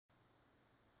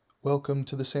Welcome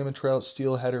to the Salmon Trout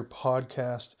Steelheader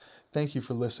podcast. Thank you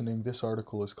for listening. This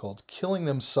article is called Killing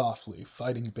Them Softly,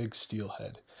 Fighting Big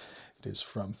Steelhead. It is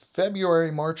from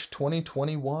March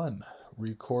 2021.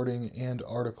 Recording and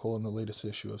article in the latest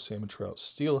issue of Salmon Trout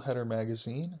Steelheader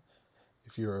magazine.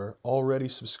 If you're already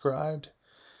subscribed,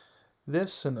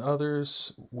 this and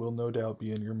others will no doubt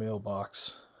be in your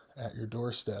mailbox at your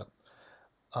doorstep.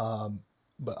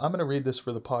 But I'm going to read this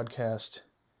for the podcast.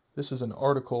 This is an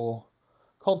article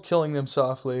called Killing Them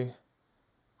Softly,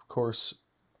 of course,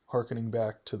 hearkening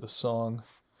back to the song.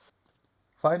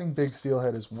 Fighting Big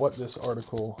Steelhead is what this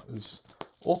article is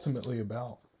ultimately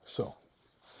about. So,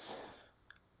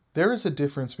 there is a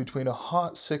difference between a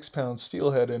hot 6-pound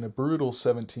steelhead and a brutal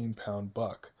 17-pound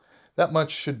buck. That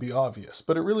much should be obvious,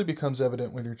 but it really becomes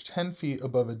evident when you're 10 feet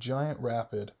above a giant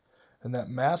rapid and that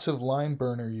massive line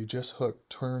burner you just hooked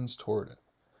turns toward it.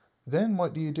 Then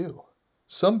what do?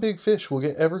 Some big fish will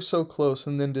get ever so close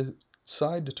and then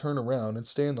decide to turn around and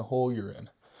stay in the hole you're in.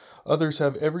 Others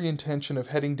have every intention of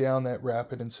heading down that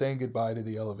rapid and saying goodbye to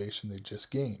the elevation they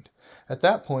just gained. At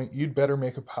that point, you'd better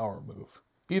make a power move.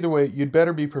 Either way, you'd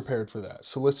better be prepared for that.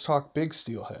 So let's talk big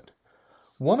steelhead.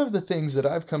 One of the things that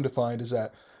I've come to find is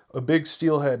that a big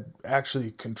steelhead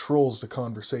actually controls the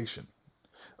conversation.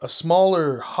 A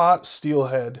smaller, hot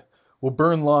steelhead will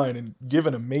burn line and give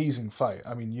an amazing fight.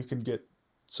 I mean, you can get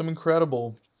some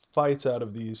incredible fights out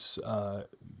of these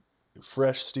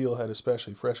fresh steelhead,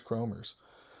 especially fresh chromers.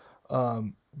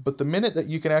 But the minute that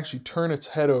you can actually turn its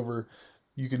head over,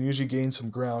 you can usually gain some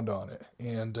ground on it.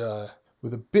 And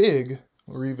with a big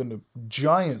or even a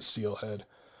giant steelhead,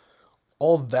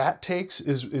 all that takes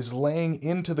is laying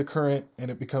into the current, and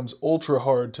it becomes ultra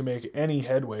hard to make any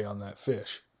headway on that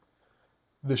fish.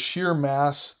 The sheer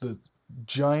mass, the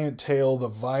giant tail, the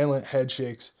violent head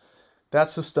shakes,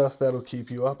 that's the stuff that'll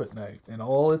keep you up at night. And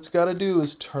all it's got to do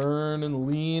is turn and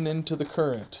lean into the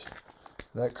current.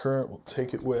 That current will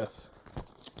take it with.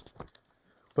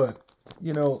 But,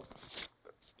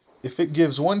 if it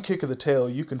gives one kick of the tail,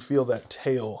 you can feel that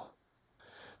tail.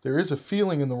 There is a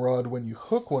feeling in the rod when you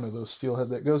hook one of those steelhead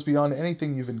that goes beyond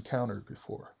anything you've encountered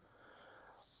before.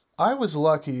 I was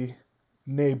lucky,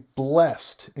 nay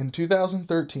blessed, in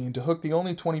 2013 to hook the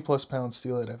only 20-plus pound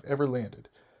steelhead I've ever landed.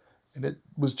 And it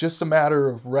was just a matter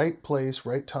of right place,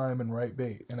 right time, and right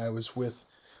bait. And I was with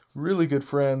really good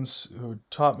friends who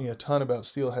taught me a ton about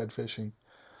steelhead fishing.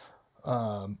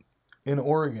 In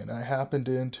Oregon, I happened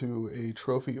into a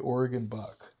trophy Oregon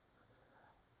buck.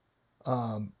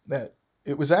 That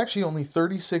it was actually only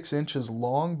 36 inches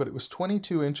long, but it was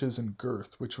 22 inches in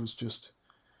girth, which was just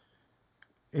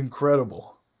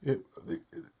incredible.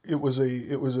 It was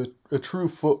a true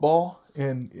football,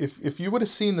 and if you would have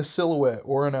seen the silhouette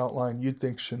or an outline, you'd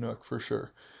think Chinook for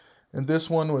sure. And this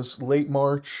one was late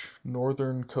March,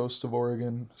 northern coast of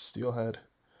Oregon, steelhead.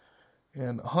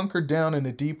 And hunkered down in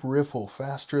a deep riffle,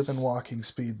 faster than walking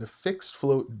speed, the fixed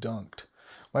float dunked.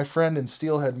 My friend and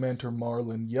steelhead mentor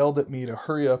Marlin yelled at me to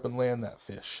hurry up and land that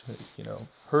fish.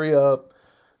 Hurry up,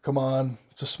 come on,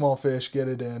 it's a small fish, get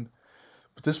it in.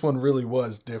 But this one really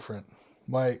was different.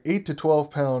 My 8 to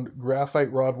 12 pound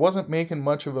graphite rod wasn't making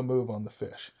much of a move on the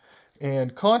fish.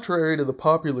 And contrary to the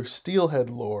popular steelhead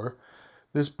lore,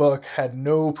 this buck had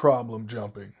no problem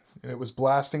jumping. And it was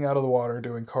blasting out of the water,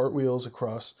 doing cartwheels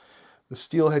across the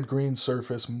steelhead green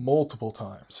surface multiple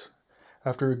times.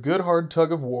 After a good hard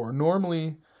tug of war,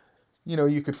 normally,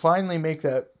 you could finally make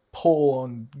that pull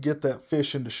and get that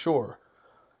fish into shore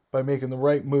by making the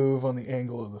right move on the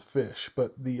angle of the fish.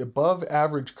 But the above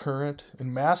average current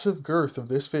and massive girth of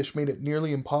this fish made it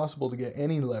nearly impossible to get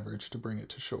any leverage to bring it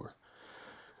to shore.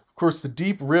 Of course, the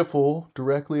deep riffle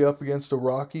directly up against a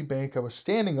rocky bank I was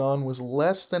standing on was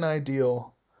less than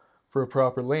ideal for a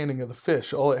proper landing of the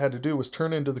fish. All it had to do was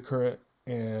turn into the current,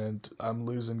 and I'm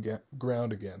losing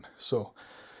ground again. So,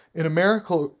 in a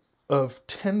miracle of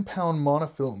 10-pound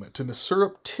monofilament and a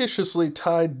surreptitiously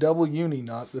tied double uni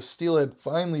knot, the steelhead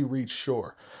finally reached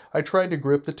shore. I tried to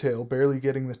grip the tail, barely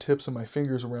getting the tips of my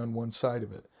fingers around one side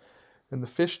of it. And the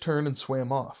fish turned and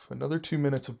swam off. Another 2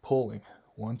 minutes of pulling.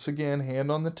 Once again, hand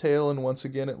on the tail, and once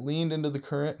again it leaned into the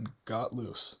current and got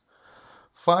loose.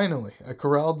 Finally, I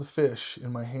corralled the fish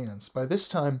in my hands. By this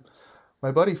time,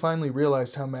 my buddy finally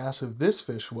realized how massive this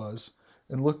fish was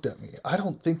and looked at me. "I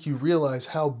don't think you realize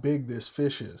how big this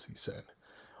fish is," he said.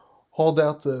 Hauled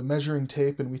out the measuring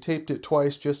tape, and we taped it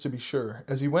twice just to be sure.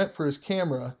 As he went for his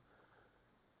camera,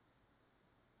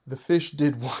 the fish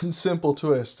did one simple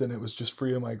twist, and it was just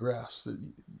free of my grasp.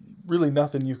 Really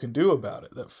nothing you can do about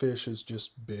it. That fish is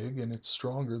just big, and it's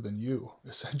stronger than you,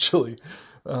 essentially.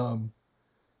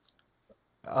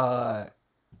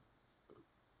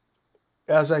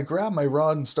 as I grabbed my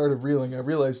rod and started reeling, I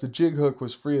realized the jig hook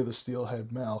was free of the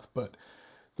steelhead mouth, but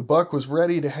the buck was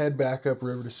ready to head back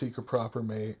upriver to seek a proper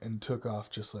mate and took off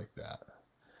just like that.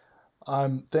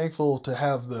 I'm thankful to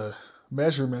have the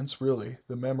measurements, really,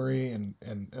 the memory, and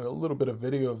a little bit of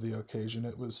video of the occasion.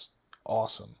 It was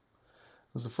awesome.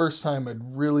 It was the first time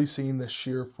I'd really seen the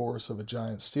sheer force of a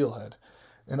giant steelhead.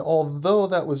 And although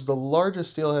that was the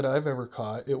largest steelhead I've ever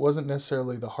caught, it wasn't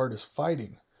necessarily the hardest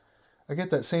fighting. I get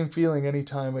that same feeling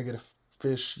anytime I get a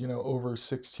fish, over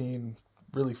 16,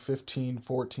 really 15,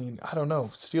 14. I don't know.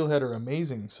 Steelhead are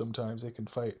amazing sometimes. They can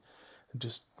fight and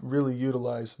just really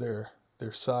utilize their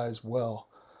size well.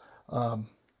 Um,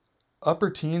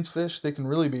 Upper teens fish, they can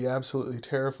really be absolutely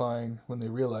terrifying when they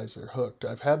realize they're hooked.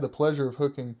 I've had the pleasure of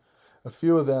hooking a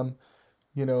few of them,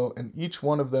 and each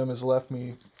one of them has left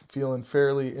me feeling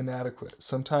fairly inadequate.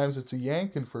 Sometimes it's a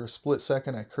yank, and for a split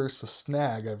second I curse the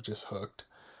snag I've just hooked.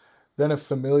 Then a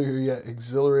familiar yet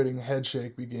exhilarating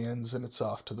headshake begins, and it's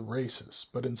off to the races.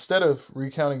 But instead of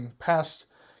recounting past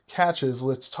catches,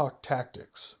 let's talk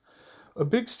tactics. A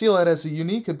big steelhead has a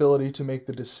unique ability to make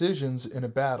the decisions in a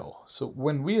battle. So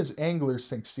when we as anglers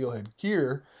think steelhead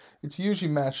gear, it's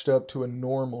usually matched up to a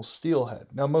normal steelhead.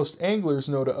 Now most anglers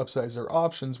know to upsize their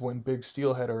options when big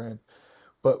steelhead are in,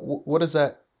 but what does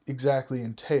that exactly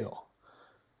entail?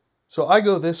 So I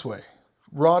go this way.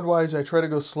 Rod wise, I try to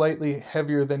go slightly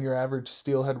heavier than your average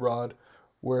steelhead rod,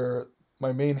 where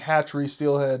my main hatchery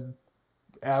steelhead,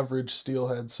 average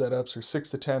steelhead setups are 6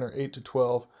 to 10 or 8 to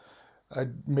 12.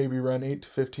 I'd maybe run 8 to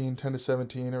 15, 10 to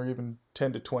 17, or even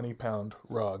 10 to 20 pound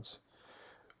rods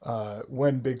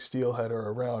when big steelhead are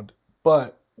around.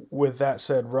 But with that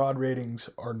said, rod ratings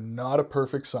are not a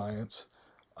perfect science.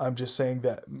 I'm just saying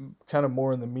that kind of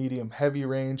more in the medium heavy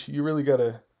range. You really got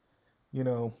to, you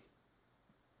know,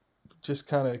 just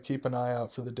kind of keep an eye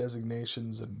out for the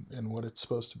designations and what it's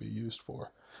supposed to be used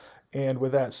for. And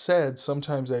with that said,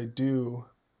 sometimes I do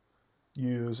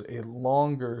use a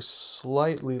longer,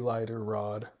 slightly lighter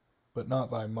rod, but not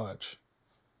by much.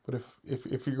 But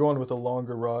if you're going with a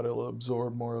longer rod, it'll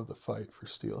absorb more of the fight for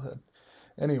steelhead.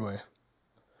 Anyway,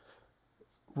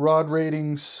 rod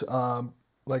ratings,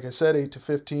 like I said, 8 to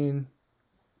 15,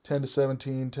 10 to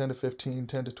 17, 10 to 15,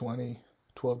 10 to 20,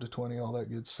 12 to 20, all that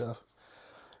good stuff.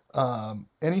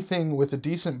 Anything with a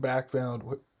decent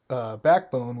backbone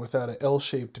without an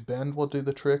L-shaped bend will do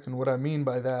the trick. And what I mean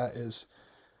by that is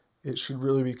it should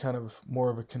really be kind of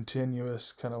more of a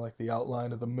continuous, kind of like the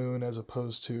outline of the moon, as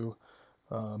opposed to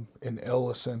an L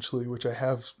essentially, which I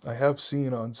have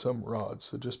seen on some rods.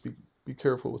 So just be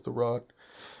careful with the rod.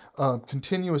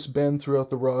 Continuous bend throughout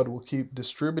the rod will keep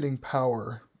distributing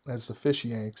power as the fish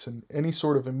yanks, and any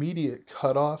sort of immediate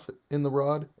cutoff in the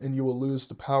rod, and you will lose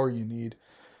the power you need,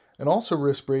 and also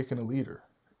risk breaking a leader.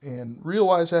 And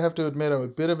reel-wise, I have to admit I'm a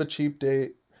bit of a cheap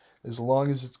date, as long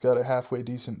as it's got a halfway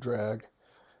decent drag.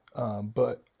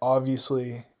 But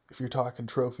obviously, if you're talking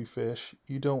trophy fish,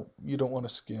 you don't want to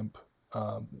skimp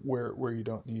where you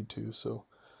don't need to. So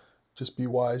just be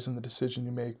wise in the decision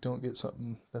you make. Don't get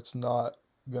something that's not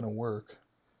gonna work.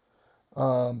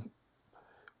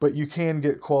 But you can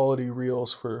get quality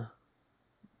reels for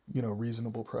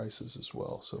reasonable prices as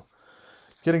well. So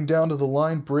getting down to the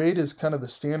line, braid is kind of the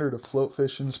standard of float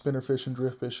fishing, spinner fishing,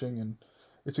 drift fishing, and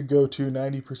it's a go-to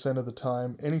 90% of the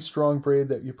time. Any strong braid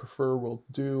that you prefer will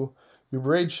do. Your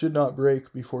braid should not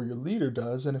break before your leader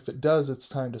does, and if it does, it's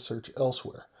time to search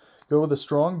elsewhere. Go with a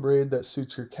strong braid that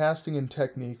suits your casting and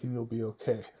technique, and you'll be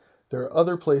okay. There are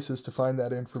other places to find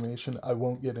that information. I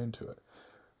won't get into it.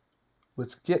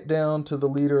 Let's get down to the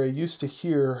leader. I used to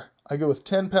hear I go with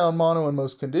 10-pound mono in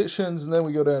most conditions, and then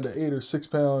we go down to 8 or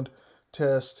 6-pound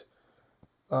test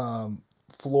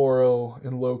fluoro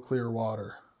in low clear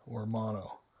water or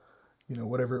mono,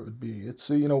 whatever it would be. It's,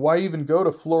 why even go to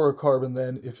fluorocarbon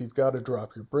then if you've got to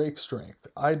drop your brake strength?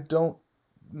 I don't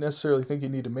necessarily think you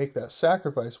need to make that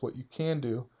sacrifice. What you can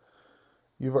do,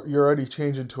 you're already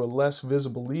changing to a less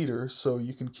visible leader, so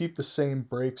you can keep the same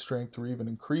brake strength or even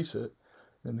increase it.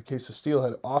 In the case of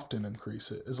steelhead, often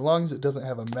increase it. As long as it doesn't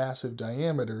have a massive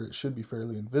diameter, it should be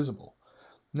fairly invisible.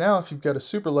 Now, if you've got a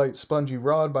super light, spongy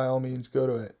rod, by all means, go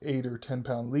to an 8 or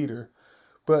 10-pound leader.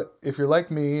 But if you're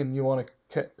like me and you want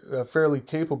a fairly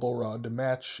capable rod to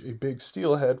match a big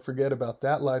steelhead, forget about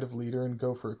that light of leader and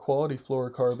go for a quality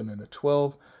fluorocarbon in a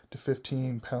 12 to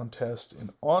 15-pound test.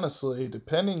 And honestly,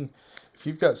 depending if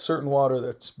you've got certain water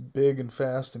that's big and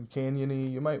fast and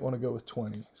canyony, you might want to go with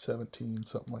 20, 17,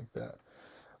 something like that.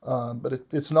 But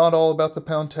it's not all about the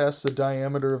pound test. The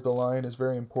diameter of the line is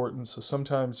very important. So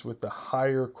sometimes with the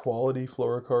higher quality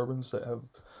fluorocarbons that have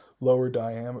lower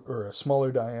diameter or a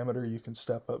smaller diameter, you can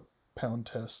step up pound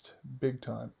test big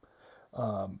time.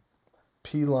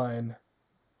 P-line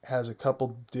has a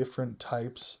couple different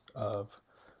types of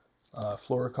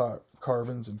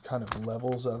fluorocarbons and kind of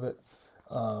levels of it.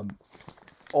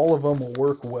 All of them will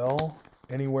work well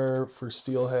anywhere for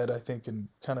steelhead, I think, in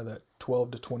kind of that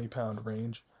 12 to 20 pound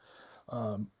range.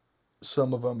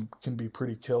 Some of them can be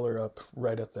pretty killer up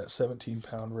right at that 17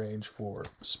 pound range for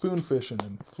spoon fishing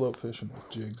and float fishing with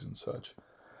jigs and such.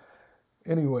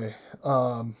 Anyway,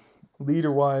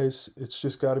 leader wise, it's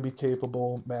just got to be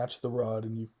capable, match the rod,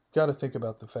 and you've got to think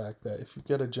about the fact that if you've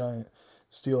got a giant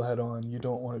steelhead on, you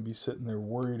don't want to be sitting there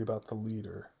worried about the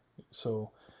leader.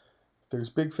 So if there's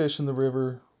big fish in the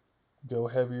river, go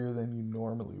heavier than you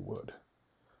normally would.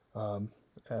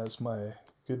 As my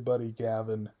good buddy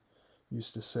Gavin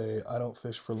used to say, I don't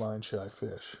fish for line shy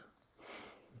fish.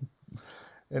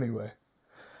 Anyway,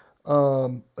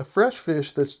 a fresh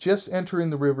fish that's just entering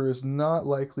the river is not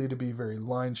likely to be very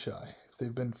line shy. If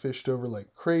they've been fished over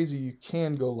like crazy, you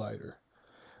can go lighter.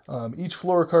 Each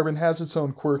fluorocarbon has its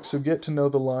own quirks, so get to know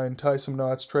the line, tie some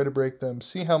knots, try to break them,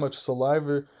 see how much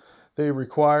saliva they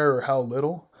require or how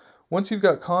little. Once you've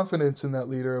got confidence in that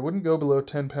leader, I wouldn't go below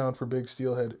 10 pound for big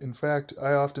steelhead. In fact,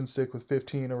 I often stick with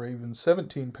 15 or even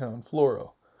 17 pound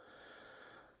fluoro.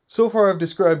 So far I've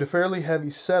described a fairly heavy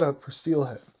setup for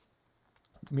steelhead.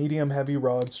 Medium heavy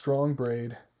rod, strong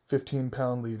braid, 15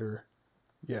 pound leader.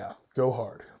 Yeah, go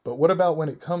hard. But what about when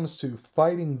it comes to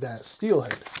fighting that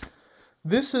steelhead?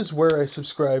 This is where I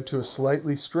subscribe to a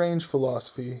slightly strange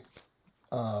philosophy,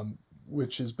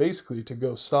 which is basically to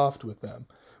go soft with them.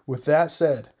 With that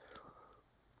said,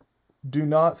 do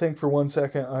not think for 1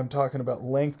 second I'm talking about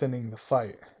lengthening the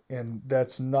fight, and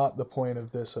that's not the point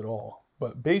of this at all.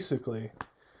 But basically,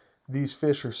 these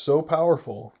fish are so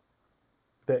powerful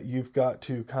that you've got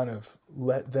to kind of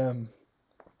let them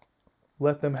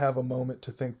have a moment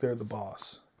to think they're the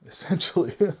boss,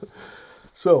 essentially.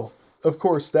 So, of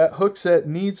course, that hook set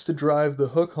needs to drive the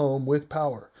hook home with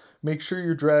power. Make sure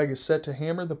your drag is set to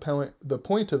hammer the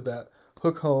point of that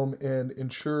hook home and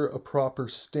ensure a proper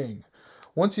sting.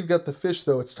 Once you've got the fish,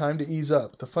 though, it's time to ease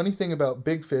up. The funny thing about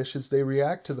big fish is they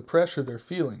react to the pressure they're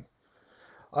feeling.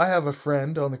 I have a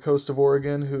friend on the coast of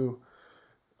Oregon who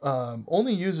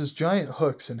only uses giant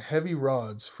hooks and heavy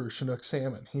rods for Chinook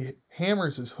salmon. He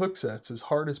hammers his hook sets as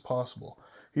hard as possible.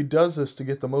 He does this to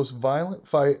get the most violent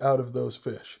fight out of those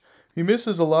fish. He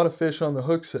misses a lot of fish on the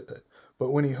hook set,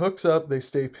 but when he hooks up, they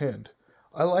stay pinned.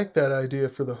 I like that idea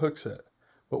for the hook set,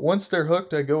 but once they're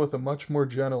hooked, I go with a much more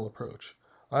gentle approach.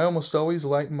 I almost always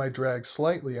lighten my drag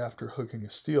slightly after hooking a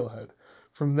steelhead.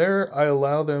 From there, I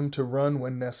allow them to run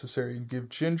when necessary and give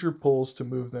ginger pulls to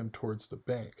move them towards the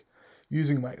bank.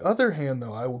 Using my other hand,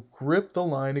 though, I will grip the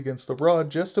line against the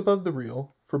rod just above the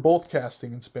reel, for both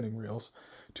casting and spinning reels,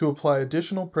 to apply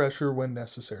additional pressure when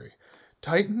necessary.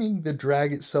 Tightening the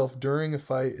drag itself during a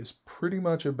fight is pretty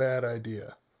much a bad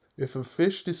idea. If a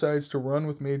fish decides to run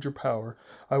with major power,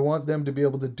 I want them to be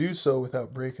able to do so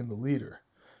without breaking the leader.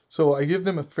 So I give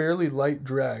them a fairly light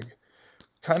drag.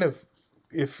 Kind of,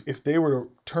 if they were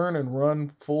to turn and run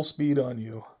full speed on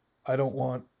you, I don't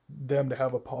want them to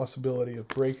have a possibility of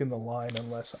breaking the line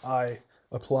unless I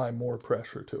apply more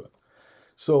pressure to it.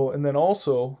 So, and then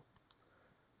also,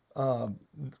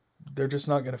 they're just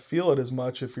not going to feel it as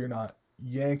much if you're not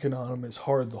yanking on them as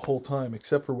hard the whole time,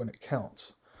 except for when it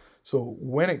counts. So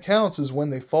when it counts is when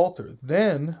they falter.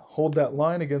 Then hold that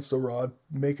line against the rod,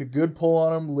 make a good pull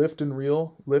on them, lift and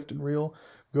reel,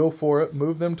 go for it,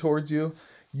 move them towards you.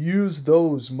 Use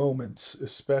those moments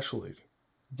especially.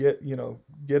 Get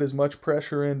as much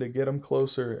pressure in to get them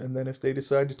closer, and then if they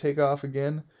decide to take off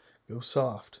again, go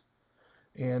soft.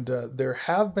 And there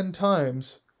have been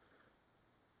times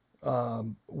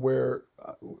where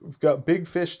we've got big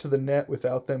fish to the net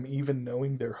without them even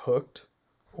knowing they're hooked,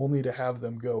 only to have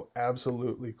them go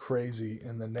absolutely crazy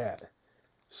in the net.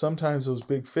 Sometimes those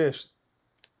big fish,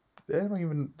 they're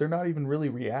not even really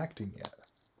reacting yet.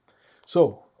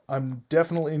 So I'm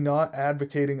definitely not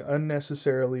advocating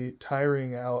unnecessarily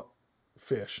tiring out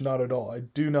fish, not at all. I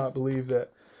do not believe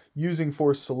that using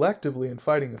force selectively and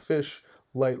fighting a fish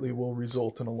lightly will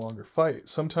result in a longer fight.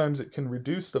 Sometimes it can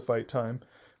reduce the fight time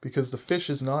because the fish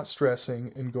is not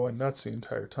stressing and going nuts the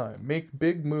entire time. Make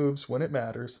big moves when it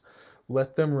matters,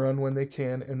 let them run when they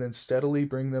can, and then steadily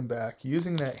bring them back,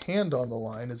 using that hand on the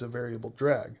line as a variable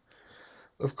drag.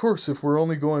 Of course, if we're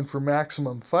only going for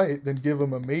maximum fight, then give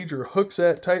them a major hook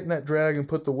set, tighten that drag, and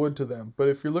put the wood to them. But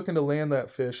if you're looking to land that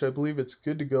fish, I believe it's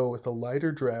good to go with a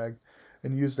lighter drag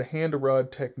and use the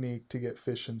hand-to-rod technique to get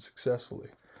fish in successfully.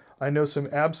 I know some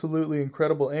absolutely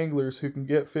incredible anglers who can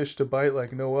get fish to bite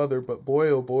like no other, but boy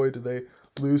oh boy do they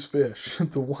lose fish.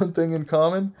 The one thing in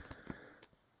common,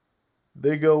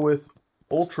 they go with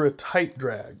ultra tight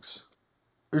drags.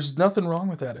 There's nothing wrong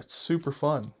with that. It's super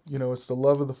fun. You know, it's the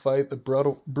love of the fight, the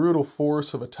brutal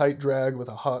force of a tight drag with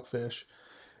a hot fish.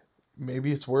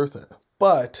 Maybe it's worth it.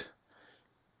 But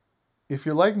if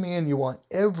you're like me and you want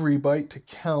every bite to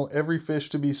count, every fish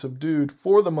to be subdued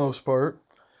for the most part,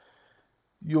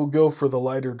 you'll go for the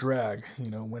lighter drag, you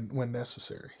know, when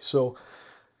necessary. So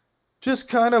just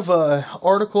kind of a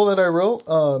article that I wrote.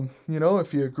 You know,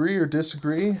 if you agree or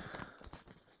disagree,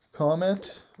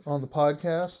 comment on the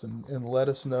podcast and let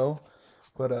us know.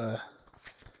 But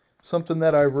something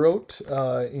that I wrote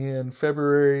in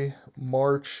February,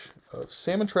 March of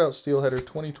Salmon Trout Steelheader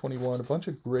 2021. A bunch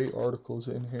of great articles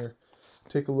in here.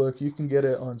 Take a look. You can get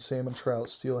it on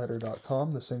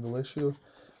salmontroutsteelheader.com, the single issue,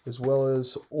 as well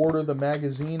as order the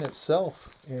magazine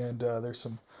itself. And there's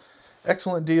some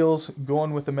excellent deals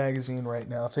going with the magazine right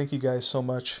now. Thank you guys so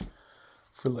much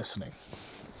for listening.